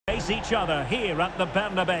each other here at the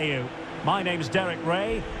Bernabeu. My name's Derek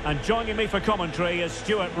Ray, and joining me for commentary is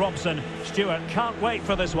Stuart Robson. Stuart, can't wait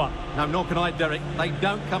for this one. No, nor can I, Derek. They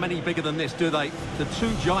don't come any bigger than this, do they? The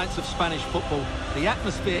two giants of Spanish football. The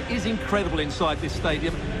atmosphere is incredible inside this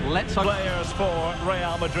stadium. Let's hope... Players for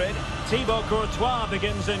Real Madrid. Thibaut Courtois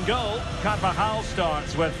begins in goal. Carvajal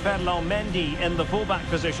starts with Ferland Mendy in the fullback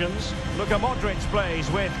positions. Luka Modric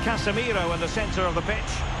plays with Casemiro in the centre of the pitch.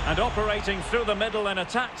 And operating through the middle in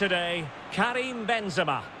attack today, Karim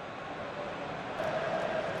Benzema.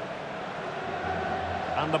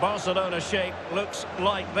 And the Barcelona shape looks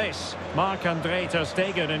like this. Marc-Andre ter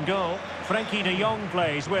Stegen in goal. Frenkie de Jong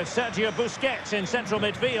plays with Sergio Busquets in central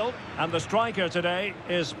midfield. And the striker today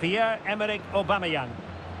is Pierre-Emerick Aubameyang.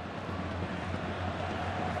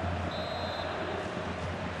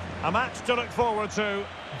 A match to look forward to.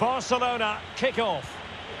 Barcelona kick-off.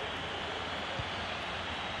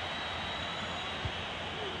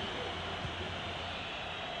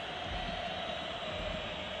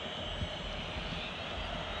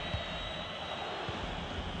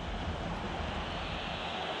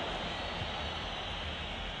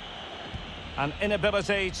 An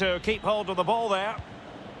inability to keep hold of the ball there.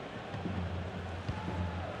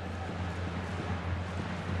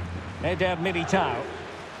 Eder Militao.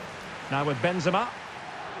 Now with Benzema.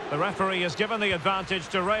 The referee has given the advantage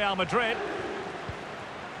to Real Madrid.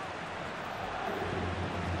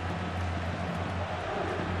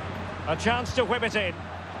 A chance to whip it in.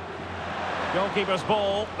 Goalkeeper's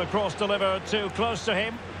ball. The cross delivered too close to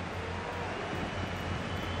him.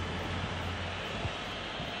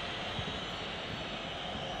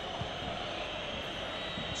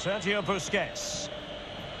 Sergio Busquets.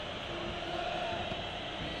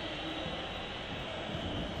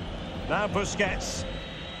 Now Busquets.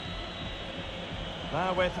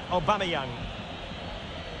 Now with Aubameyang.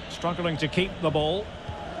 Struggling to keep the ball.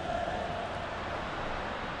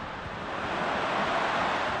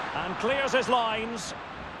 And clears his lines.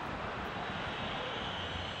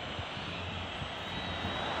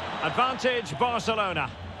 Advantage Barcelona.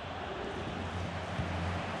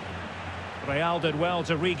 Real did well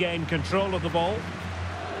to regain control of the ball.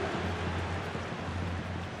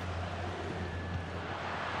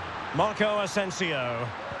 Marco Asensio.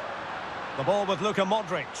 The ball with Luka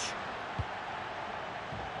Modric.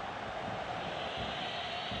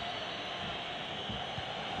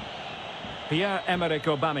 Pierre-Emerick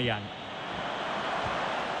Aubameyang.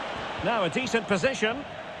 Now a decent position.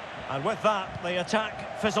 And with that, the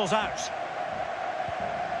attack fizzles out.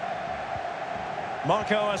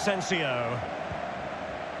 Marco Asensio.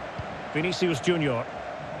 Vinicius Junior.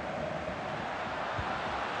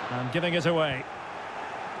 And giving it away.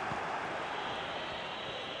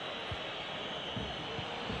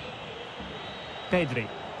 Pedri.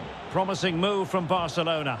 Promising move from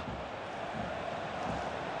Barcelona.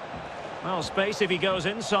 Well, space if he goes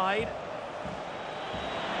inside.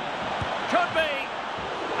 Could be.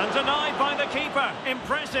 And denied by the keeper.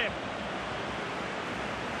 Impressive.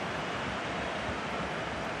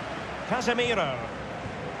 Casemiro.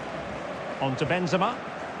 On to Benzema.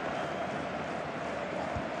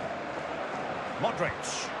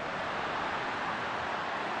 Modric.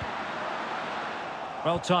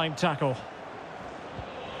 Well-timed tackle.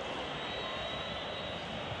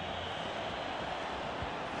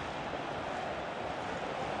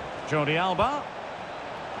 Jordi Alba.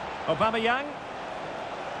 Aubameyang.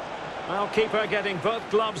 Well, keeper getting both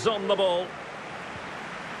gloves on the ball.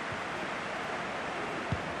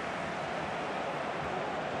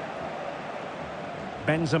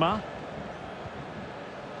 Benzema.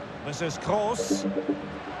 This is Kroos.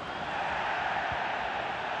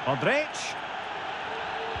 Modric.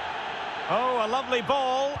 Oh, a lovely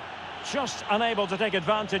ball. Just unable to take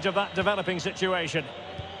advantage of that developing situation.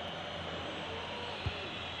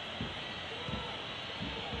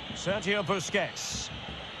 Sergio Busquets.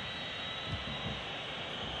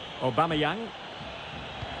 Aubameyang.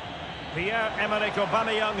 Pierre-Emerick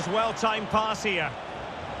Aubameyang's well-timed pass here.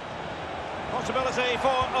 Possibility for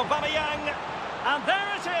Aubameyang. And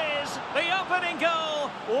there it is, the opening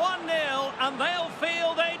goal, 1-0, and they'll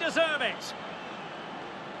feel they deserve it.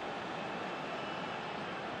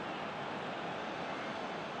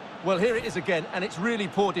 Well, here it is again, and it's really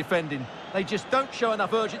poor defending. They just don't show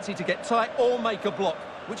enough urgency to get tight or make a block,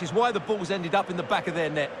 which is why the ball's ended up in the back of their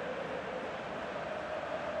net.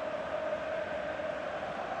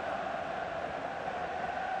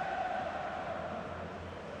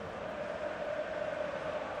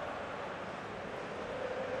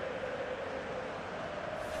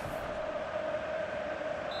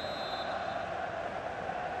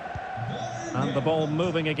 And the ball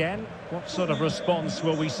moving again. What sort of response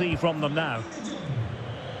will we see from them now?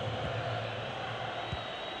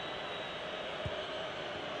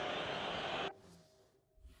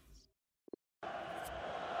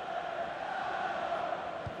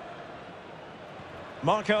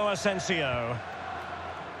 Marco Asensio.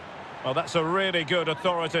 Well, that's a really good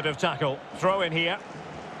authoritative tackle. Throw in here.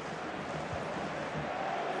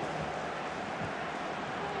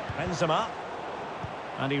 Benzema.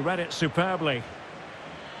 And he read it superbly.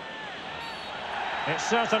 It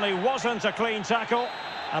certainly wasn't a clean tackle.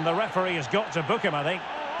 And the referee has got to book him, I think.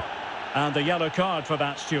 And the yellow card for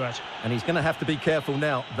that, Stuart. And he's going to have to be careful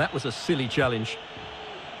now. That was a silly challenge.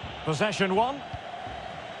 Possession one.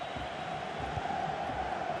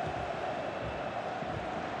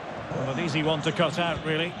 Well, an easy one to cut out,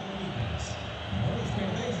 really.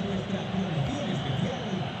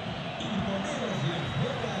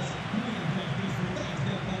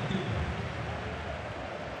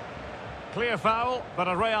 Clear foul, but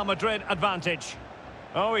a Real Madrid advantage.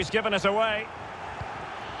 Oh, he's given it away.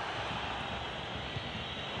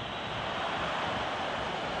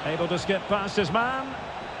 Able to skip past his man.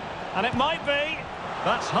 And it might be.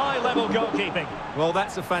 That's high-level goalkeeping. Well,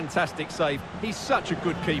 that's a fantastic save. He's such a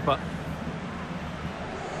good keeper.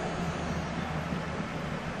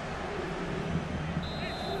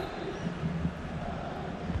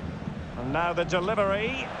 And now the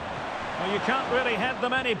delivery. Well, you can't really head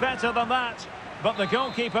them any better than that. But the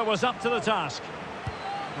goalkeeper was up to the task.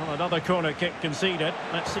 Well, another corner kick conceded.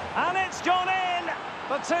 Let's see. And it's gone in!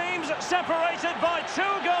 The team's separated by 2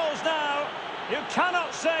 goals now. You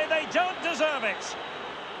cannot say they don't deserve it.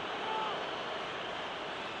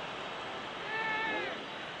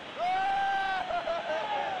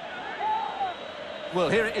 Well,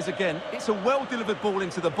 here it is again. It's a well-delivered ball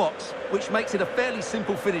into the box, which makes it a fairly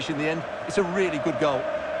simple finish in the end. It's a really good goal.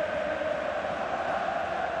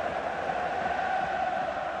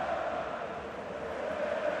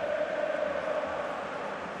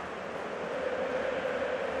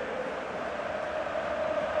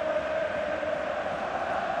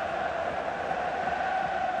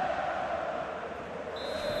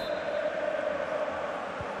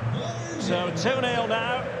 So 2-0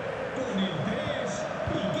 now.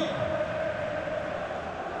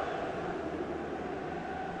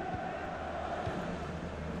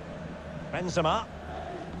 Benzema.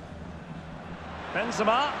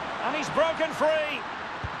 Benzema, and he's broken free.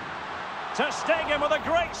 Ter Stegen with a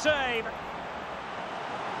great save.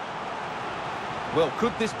 Well,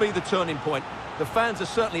 could this be the turning point? The fans are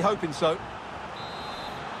certainly hoping so.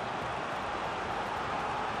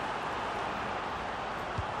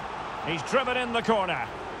 He's driven in the corner.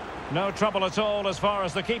 No trouble at all as far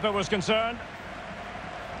as the keeper was concerned.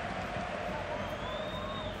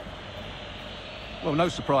 Well, no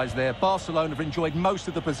surprise there. Barcelona have enjoyed most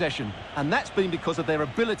of the possession, and that's been because of their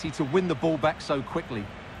ability to win the ball back so quickly.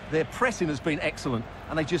 Their pressing has been excellent,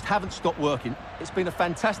 and they just haven't stopped working. It's been a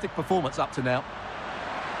fantastic performance up to now.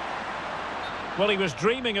 Well, he was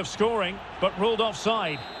dreaming of scoring, but ruled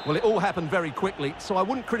offside. Well, it all happened very quickly, so I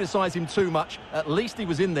wouldn't criticise him too much. At least he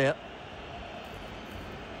was in there.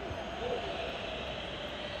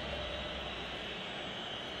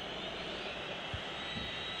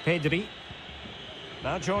 Pedri.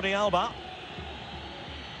 Now Jordi Alba.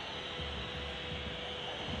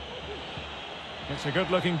 It's a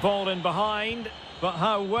good-looking ball in behind, but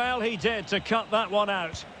how well he did to cut that one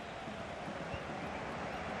out.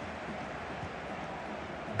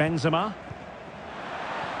 Benzema.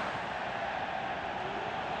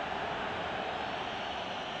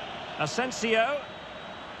 Asensio.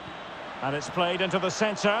 And it's played into the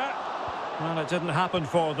centre. Well, it didn't happen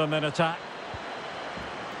for them in attack.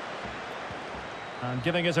 And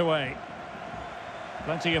giving it away.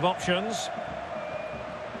 Plenty of options.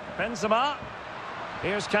 Benzema.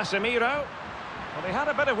 Here's Casemiro. Well, he had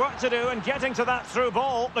a bit of work to do in getting to that through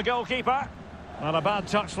ball, the goalkeeper. Well, a bad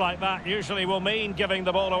touch like that usually will mean giving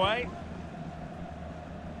the ball away.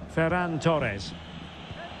 Ferran Torres.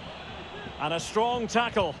 And a strong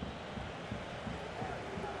tackle.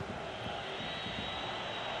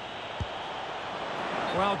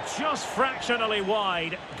 Well, just fractionally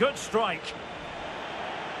wide. Good strike.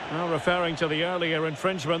 Well, referring to the earlier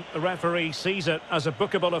infringement, the referee sees it as a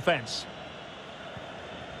bookable offence.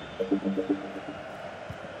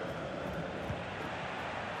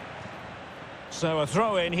 So a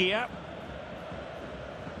throw in here.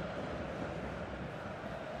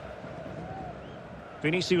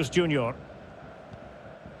 Vinicius Junior.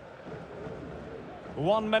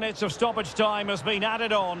 1 minute of stoppage time has been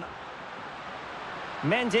added on.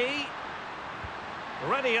 Mendy.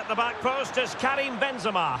 Ready at the back post is Karim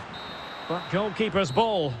Benzema. But goalkeeper's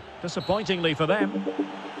ball, disappointingly for them.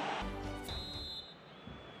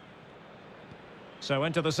 So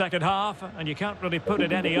into the second half, and you can't really put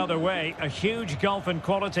it any other way. A huge gulf in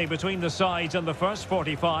quality between the sides in the first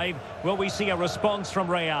 45. Will we see a response from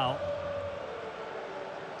Real?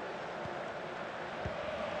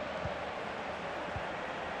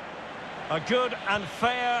 A good and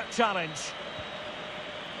fair challenge.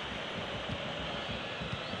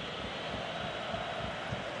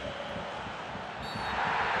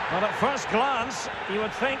 Well, at first glance, you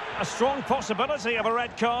would think a strong possibility of a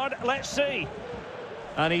red card. Let's see.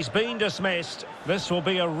 And he's been dismissed. This will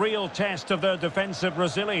be a real test of their defensive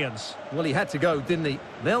resilience. Well, he had to go, didn't he?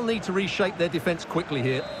 They'll need to reshape their defence quickly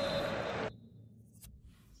here.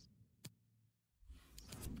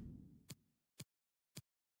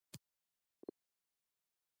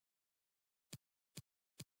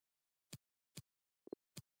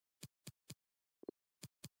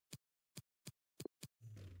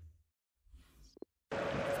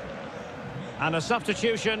 And a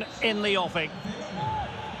substitution in the offing.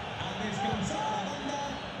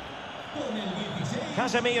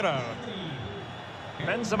 Casemiro.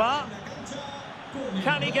 Benzema.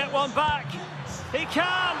 Can he get one back? He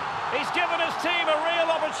can! He's given his team a real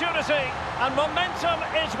opportunity, and momentum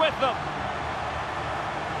is with them.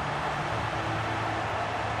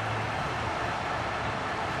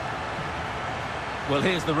 Well,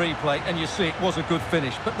 here's the replay, and you see it was a good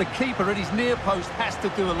finish. But the keeper at his near post has to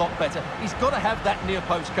do a lot better. He's got to have that near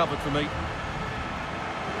post covered for me.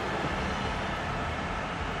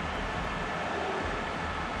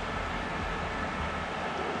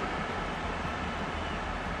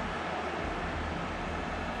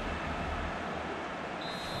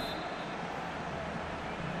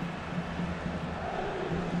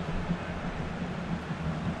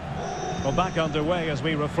 Well, back underway as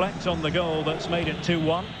we reflect on the goal that's made it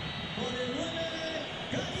 2-1.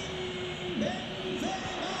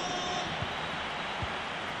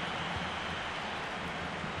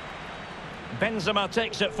 Benzema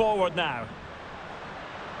takes it forward now.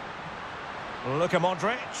 Luka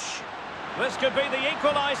Modric. This could be the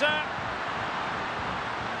equaliser.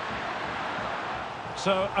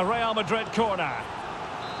 So, a Real Madrid corner.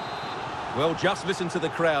 Well, just listen to the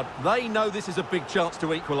crowd. They know this is a big chance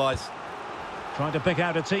to equalise. Trying to pick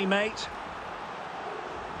out a teammate.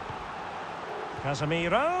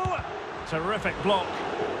 Casemiro. Terrific block.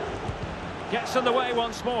 Gets in the way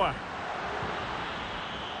once more.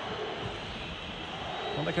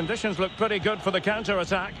 Well, the conditions look pretty good for the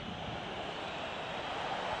counter-attack.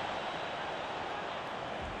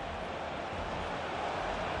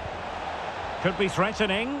 Could be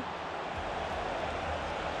threatening.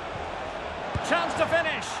 Chance to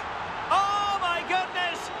finish. Oh, my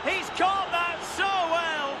goodness! He's caught that so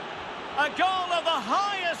well! A goal of the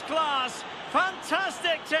highest class.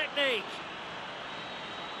 Fantastic technique.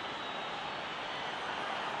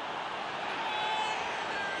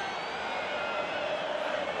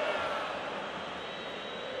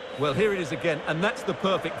 Well, here it is again, and that's the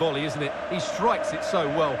perfect volley, isn't it? He strikes it so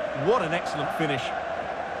well. What an excellent finish.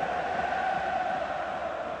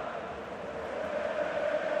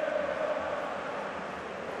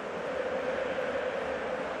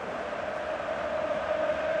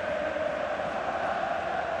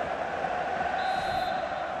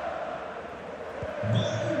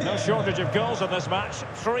 No shortage of goals in this match.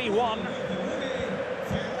 3-1.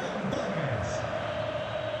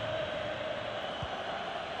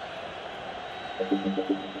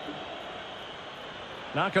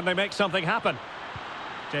 Now can they make something happen?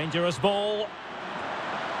 Dangerous ball.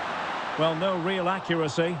 Well, no real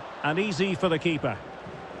accuracy, and easy for the keeper.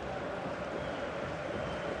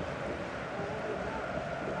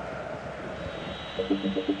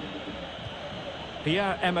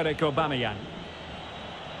 Pierre-Emerick Aubameyang.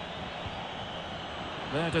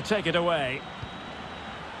 There to take it away.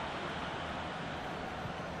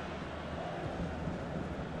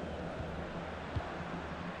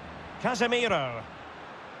 Casemiro.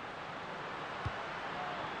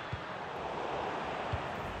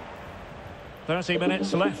 "30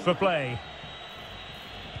 minutes left for play.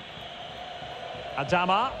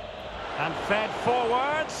 Adama. And fed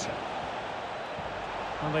forwards.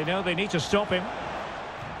 And they know they need to stop him.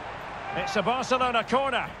 It's a Barcelona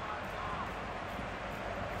corner.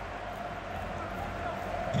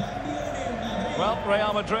 Well,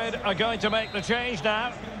 Real Madrid are going to make the change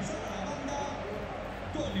now.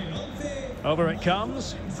 Over it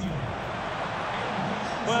comes.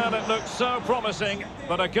 Well, it looked so promising,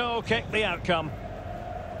 but a goal kicked the outcome.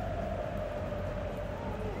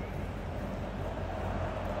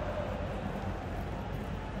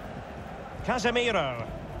 Casemiro.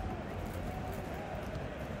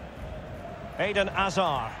 Eden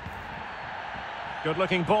Hazard.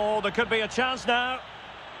 Good-looking ball. There could be a chance now.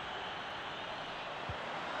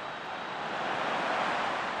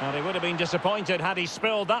 Well, he would have been disappointed had he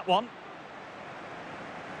spilled that one.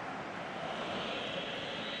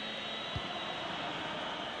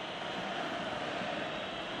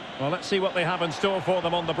 Well, let's see what they have in store for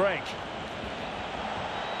them on the break.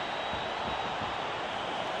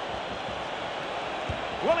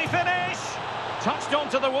 Will he finish? Touched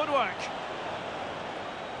onto the woodwork.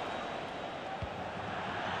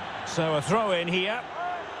 So a throw in here.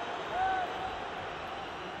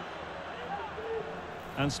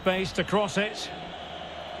 And space to cross it.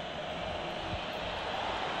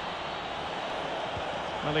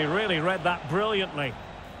 Well, he really read that brilliantly.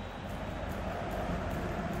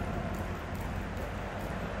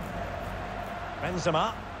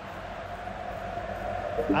 Benzema.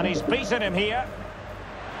 And he's beaten him here.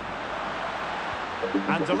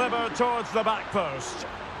 And delivered towards the back post.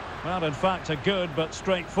 Well, in fact, a good but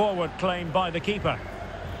straightforward claim by the keeper.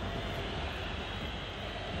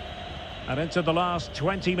 And into the last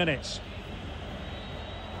 20 minutes.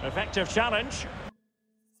 Effective challenge.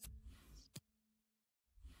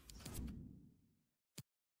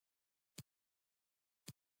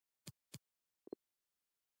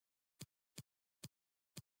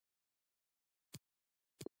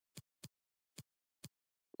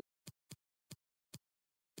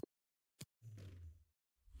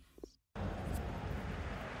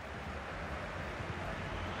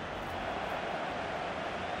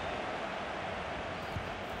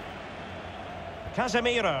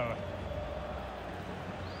 Casemiro.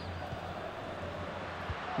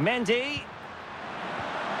 Mendy.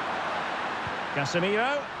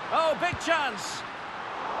 Casemiro. Oh, big chance.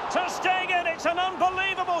 Ter Stegen, it's an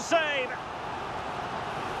unbelievable save.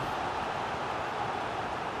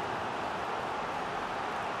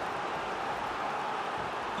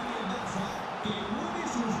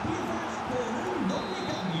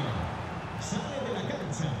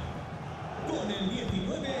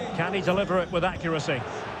 Can he deliver it with accuracy?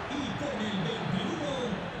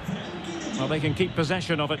 Well, they can keep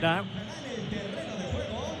possession of it now.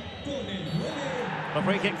 The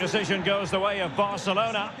free kick decision goes the way of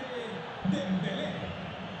Barcelona.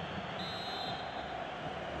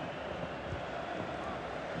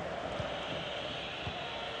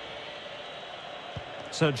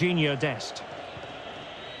 Serginho Dest.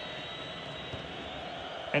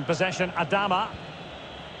 In possession, Adama.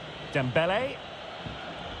 Dembele.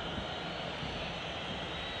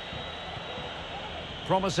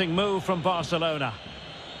 Promising move from Barcelona.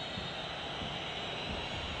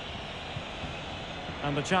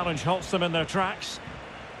 And the challenge halts them in their tracks.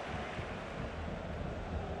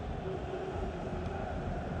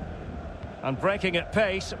 And breaking at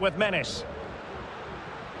pace with menace.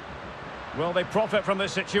 Will they profit from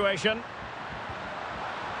this situation?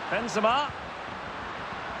 Benzema.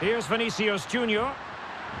 Here's Vinicius Junior.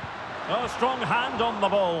 Oh, strong hand on the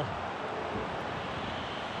ball.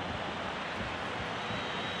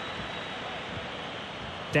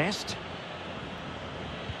 Dest.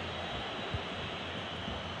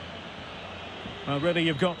 Well, really,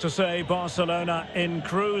 you've got to say Barcelona in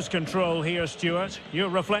cruise control here, Stuart. Your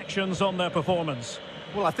reflections on their performance?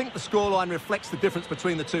 Well, I think the scoreline reflects the difference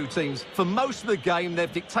between the two teams. For most of the game,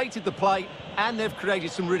 they've dictated the play and they've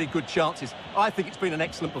created some really good chances. I think it's been an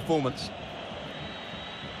excellent performance.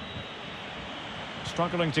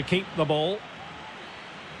 Struggling to keep the ball.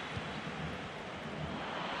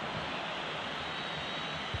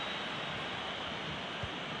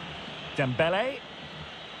 Dembele.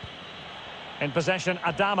 In possession,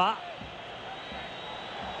 Adama.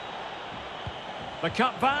 The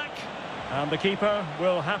cutback. And the keeper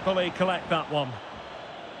will happily collect that one.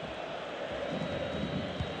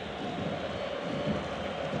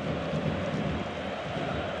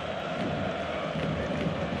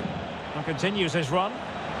 And continues his run.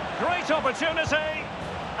 Great opportunity.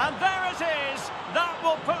 And there it is. That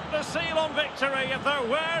will put the seal on victory if there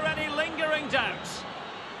were any lingering doubts.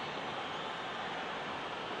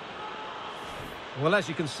 Well, as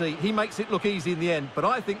you can see, he makes it look easy in the end, but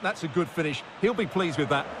I think that's a good finish. He'll be pleased with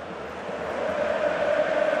that.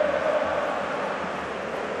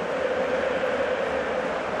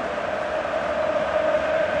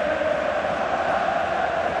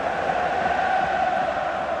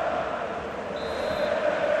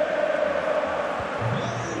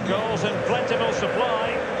 Goals in plentiful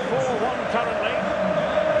supply. 4-1 currently.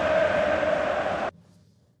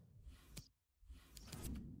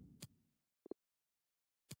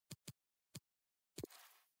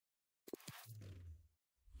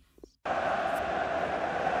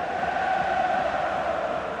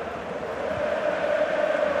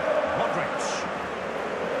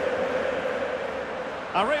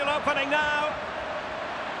 A real opening now.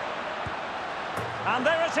 And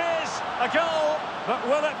there it is, a goal. But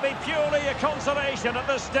will it be purely a consolation at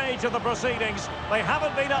this stage of the proceedings? They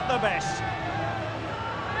haven't been at their best.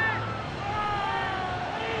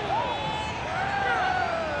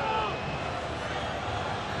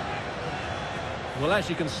 Well, as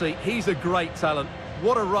you can see, he's a great talent.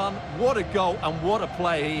 What a run, what a goal, and what a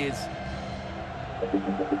player he is.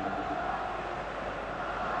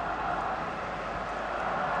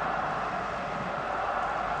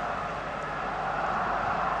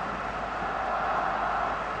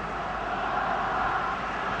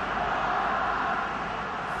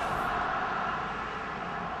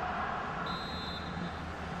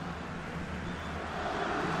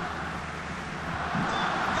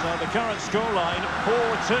 So the current scoreline,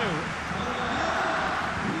 4-2.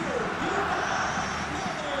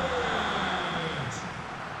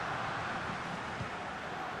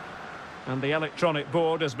 And the electronic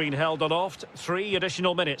board has been held aloft. 3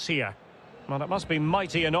 additional minutes here. Well, it must be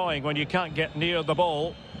mighty annoying when you can't get near the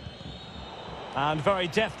ball. And very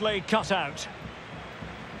deftly cut out.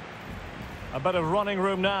 A bit of running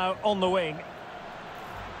room now on the wing.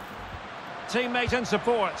 Teammate in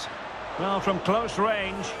support. Well, from close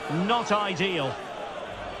range, not ideal.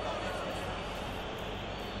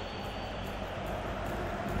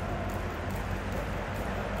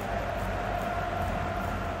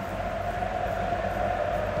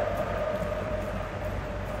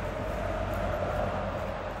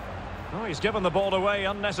 Oh, he's given the ball away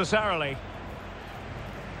unnecessarily.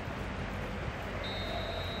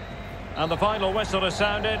 And the final whistle has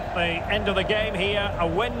sounded. The end of the game here, a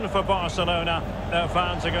win for Barcelona. Their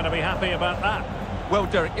fans are going to be happy about that. Well,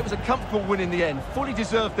 Derek, it was a comfortable win in the end. Fully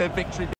deserved their victory.